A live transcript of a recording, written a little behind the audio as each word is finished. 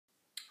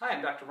Hi,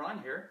 I'm Dr.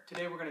 Ron here.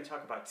 Today we're going to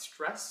talk about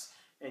stress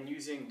and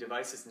using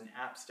devices and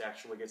apps to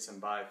actually get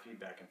some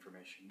biofeedback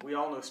information. We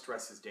all know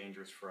stress is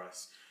dangerous for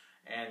us,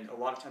 and a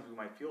lot of times we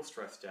might feel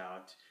stressed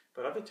out,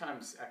 but other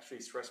times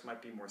actually stress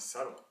might be more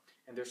subtle.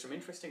 And there's some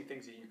interesting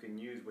things that you can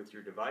use with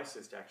your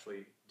devices to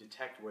actually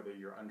detect whether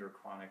you're under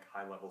chronic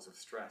high levels of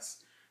stress.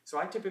 So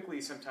I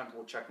typically sometimes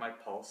will check my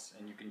pulse,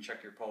 and you can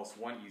check your pulse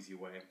one easy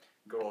way.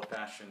 Good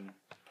old-fashioned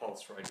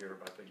pulse right here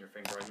by putting your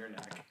finger on your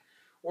neck.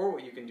 Or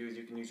what you can do is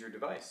you can use your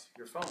device,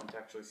 your phone, to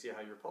actually see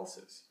how your pulse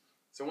is.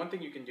 So one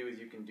thing you can do is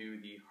you can do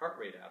the heart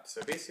rate app.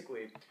 So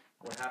basically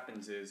what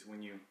happens is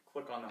when you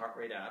click on the heart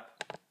rate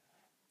app,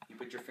 you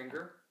put your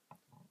finger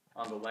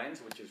on the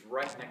lens, which is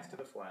right next to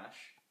the flash,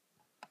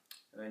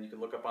 and then you can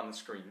look up on the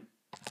screen,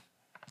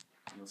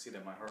 and you'll see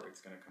that my heart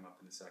rate's going to come up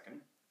in a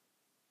second.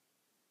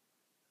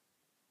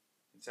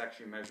 It's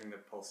actually measuring the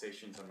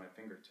pulsations on my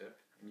fingertip,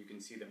 and you can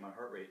see that my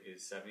heart rate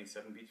is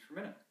 77 beats per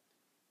minute.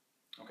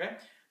 Okay,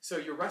 so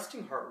your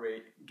resting heart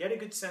rate, get a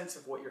good sense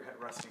of what your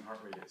resting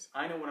heart rate is.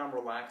 I know when I'm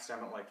relaxed,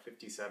 I'm at like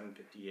 57,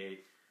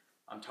 58.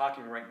 I'm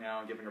talking right now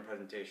and giving a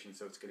presentation,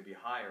 so it's going to be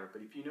higher.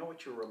 But if you know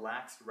what your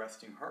relaxed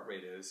resting heart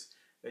rate is,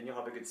 then you'll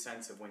have a good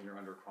sense of when you're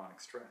under chronic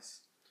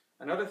stress.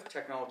 Another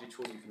technology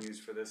tool you can use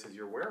for this is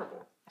your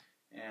wearable.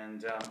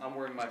 And I'm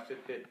wearing my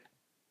Fitbit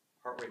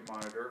heart rate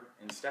monitor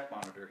and step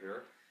monitor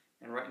here.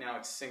 And right now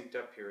it's synced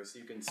up here, so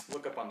you can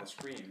look up on the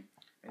screen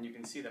and you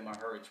can see that my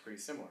heart rate's pretty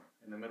similar.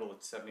 In the middle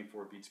it's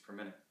 74 beats per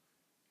minute,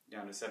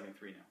 down to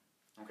 73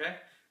 now. Okay?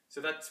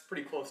 So that's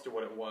pretty close to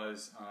what it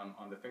was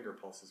on the finger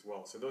pulse as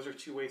well. So those are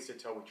two ways to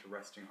tell what your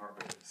resting heart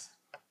rate is.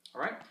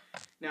 Alright?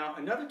 Now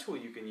another tool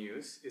you can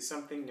use is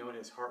something known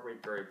as heart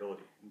rate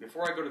variability. And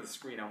before I go to the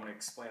screen, I want to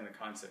explain the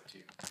concept to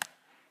you.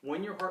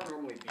 When your heart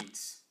normally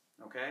beats,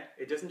 okay,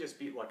 it doesn't just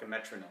beat like a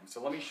metronome.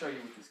 So let me show you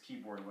with this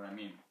keyboard what I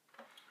mean.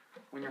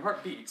 When your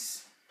heart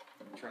beats,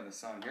 let me turn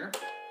this on here.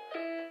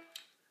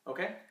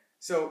 Okay,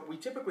 so we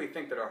typically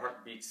think that our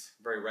heart beats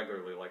very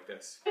regularly like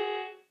this.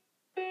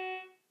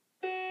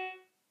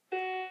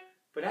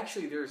 But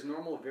actually there's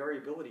normal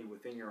variability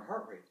within your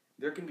heart rate.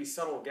 There can be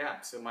subtle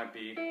gaps. It might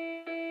be,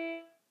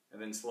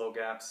 and then slow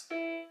gaps.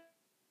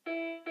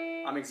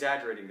 I'm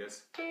exaggerating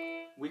this.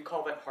 We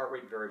call that heart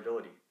rate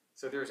variability.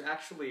 So there's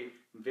actually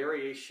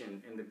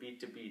variation in the beat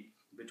to beat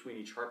between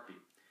each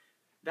heartbeat.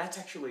 That's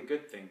actually a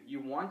good thing. You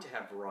want to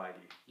have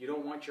variety. You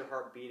don't want your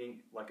heart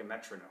beating like a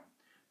metronome.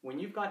 When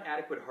you've got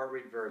adequate heart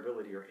rate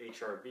variability, or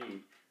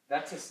HRV,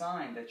 that's a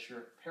sign that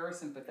your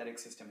parasympathetic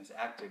system is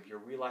active, your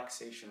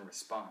relaxation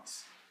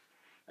response.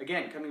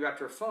 Again, coming back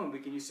to our phone, we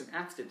can use some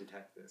apps to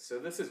detect this. So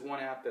this is one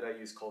app that I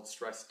use called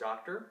Stress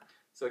Doctor.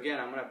 So again,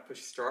 I'm going to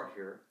push start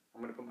here.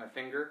 I'm going to put my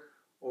finger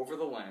over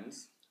the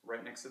lens,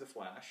 right next to the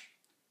flash.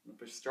 I'm going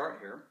to push start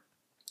here,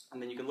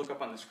 and then you can look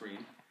up on the screen,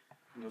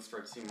 and you'll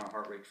start seeing my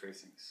heart rate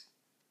tracings.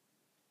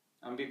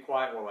 I'm going to be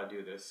quiet while I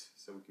do this,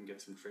 so we can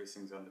get some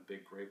tracings on the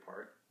big gray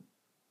part.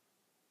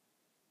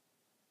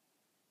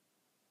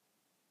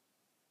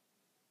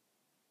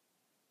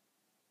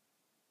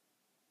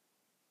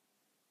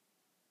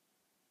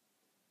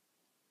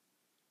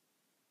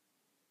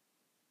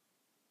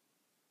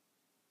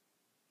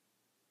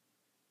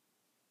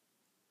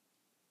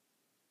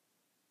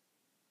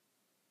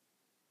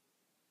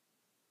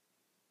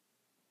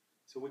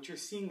 So what you're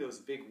seeing, those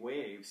big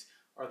waves,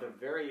 are the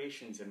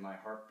variations in my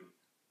heartbeat.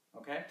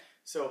 Okay?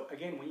 So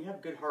again, when you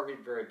have good heart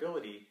rate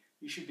variability,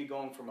 you should be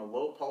going from a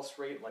low pulse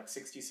rate like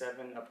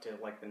 67 up to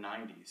like the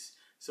 90s.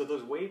 So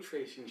those wave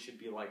tracings should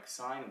be like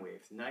sine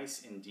waves,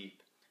 nice and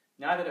deep.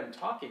 Now that I'm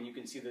talking, you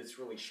can see that it's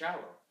really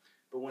shallow.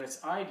 But when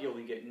it's ideal,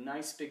 you get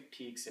nice big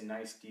peaks and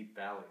nice deep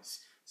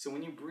valleys. So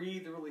when you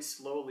breathe really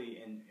slowly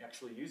and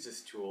actually use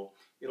this tool,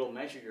 it'll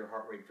measure your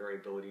heart rate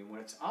variability. And when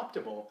it's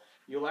optimal,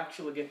 you'll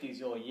actually get these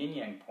little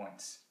yin-yang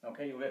points.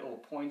 Okay? You'll get little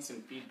points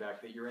and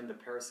feedback that you're in the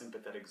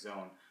parasympathetic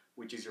zone,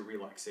 which is your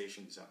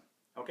relaxation zone.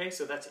 Okay,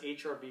 so that's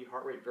HRV,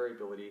 heart rate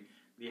variability.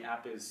 The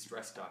app is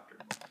Stress Doctor.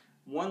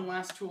 One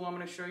last tool I'm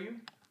going to show you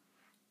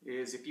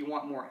is if you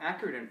want more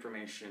accurate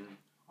information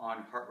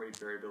on heart rate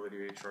variability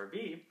or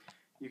HRV,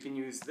 you can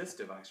use this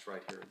device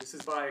right here. This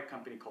is by a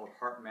company called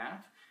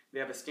HeartMath. They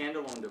have a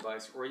standalone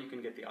device, or you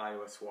can get the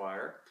iOS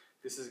wire.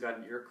 This has got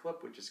an ear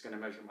clip, which is going to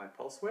measure my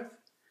pulse width.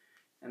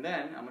 And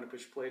then I'm going to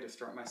push play to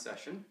start my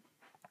session.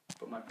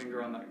 Put my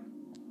finger on the,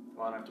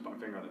 well, I don't have to put my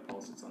finger on the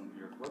pulse, it's on the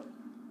ear clip.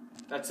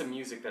 That's some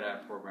music that I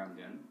have programmed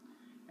in.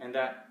 And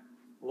that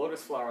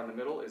lotus flower in the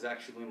middle is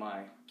actually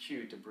my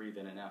cue to breathe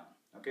in and out.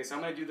 Okay, so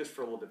I'm going to do this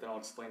for a little bit, then I'll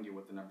explain to you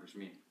what the numbers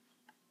mean.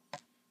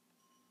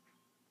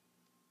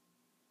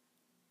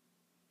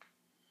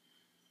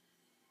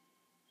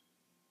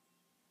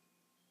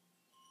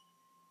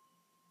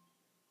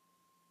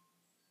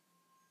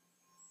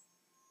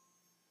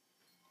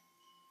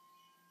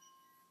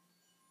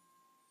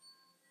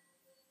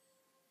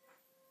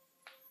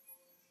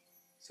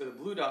 So the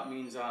blue dot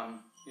means I'm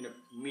in a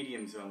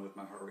medium zone with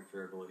my heart rate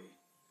variability.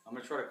 I'm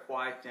going to try to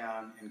quiet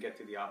down and get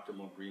to the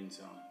optimal green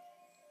zone.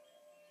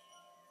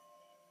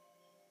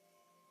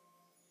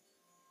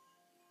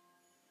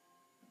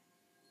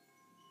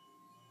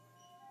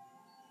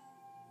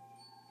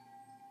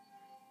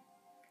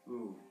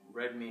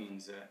 red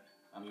means that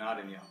I'm not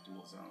in the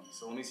optimal zone.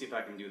 So let me see if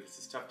I can do this.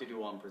 It's tough to do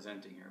while I'm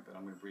presenting here, but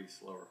I'm going to breathe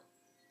slower.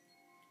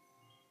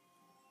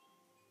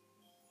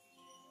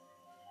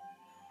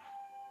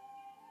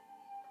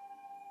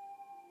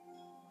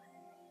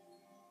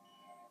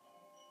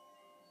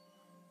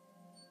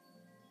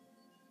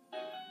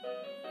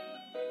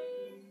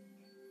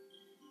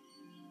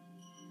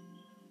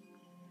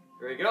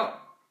 There you go.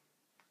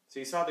 So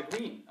you saw the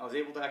green. I was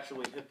able to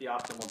actually hit the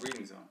optimal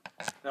breathing zone.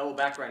 That little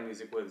background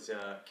music was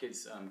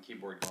kids'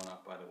 keyboard going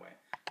off, by the way.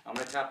 I'm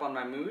going to tap on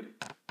my mood,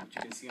 which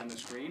you can see on the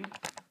screen.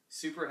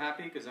 Super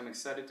happy because I'm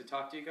excited to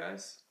talk to you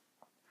guys.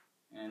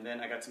 And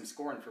then I got some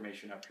score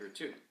information up here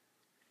too.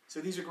 So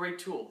these are great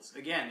tools.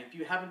 Again, if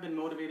you haven't been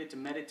motivated to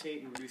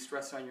meditate and reduce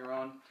stress on your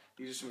own,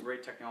 these are some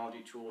great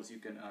technology tools you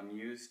can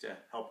use to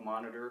help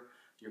monitor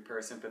your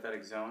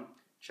parasympathetic zone.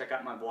 Check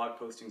out my blog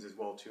postings as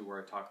well too, where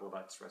I talk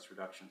about stress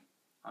reduction.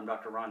 I'm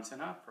Dr. Ron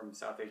Sinha from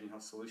South Asian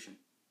Health Solution.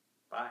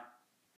 Bye.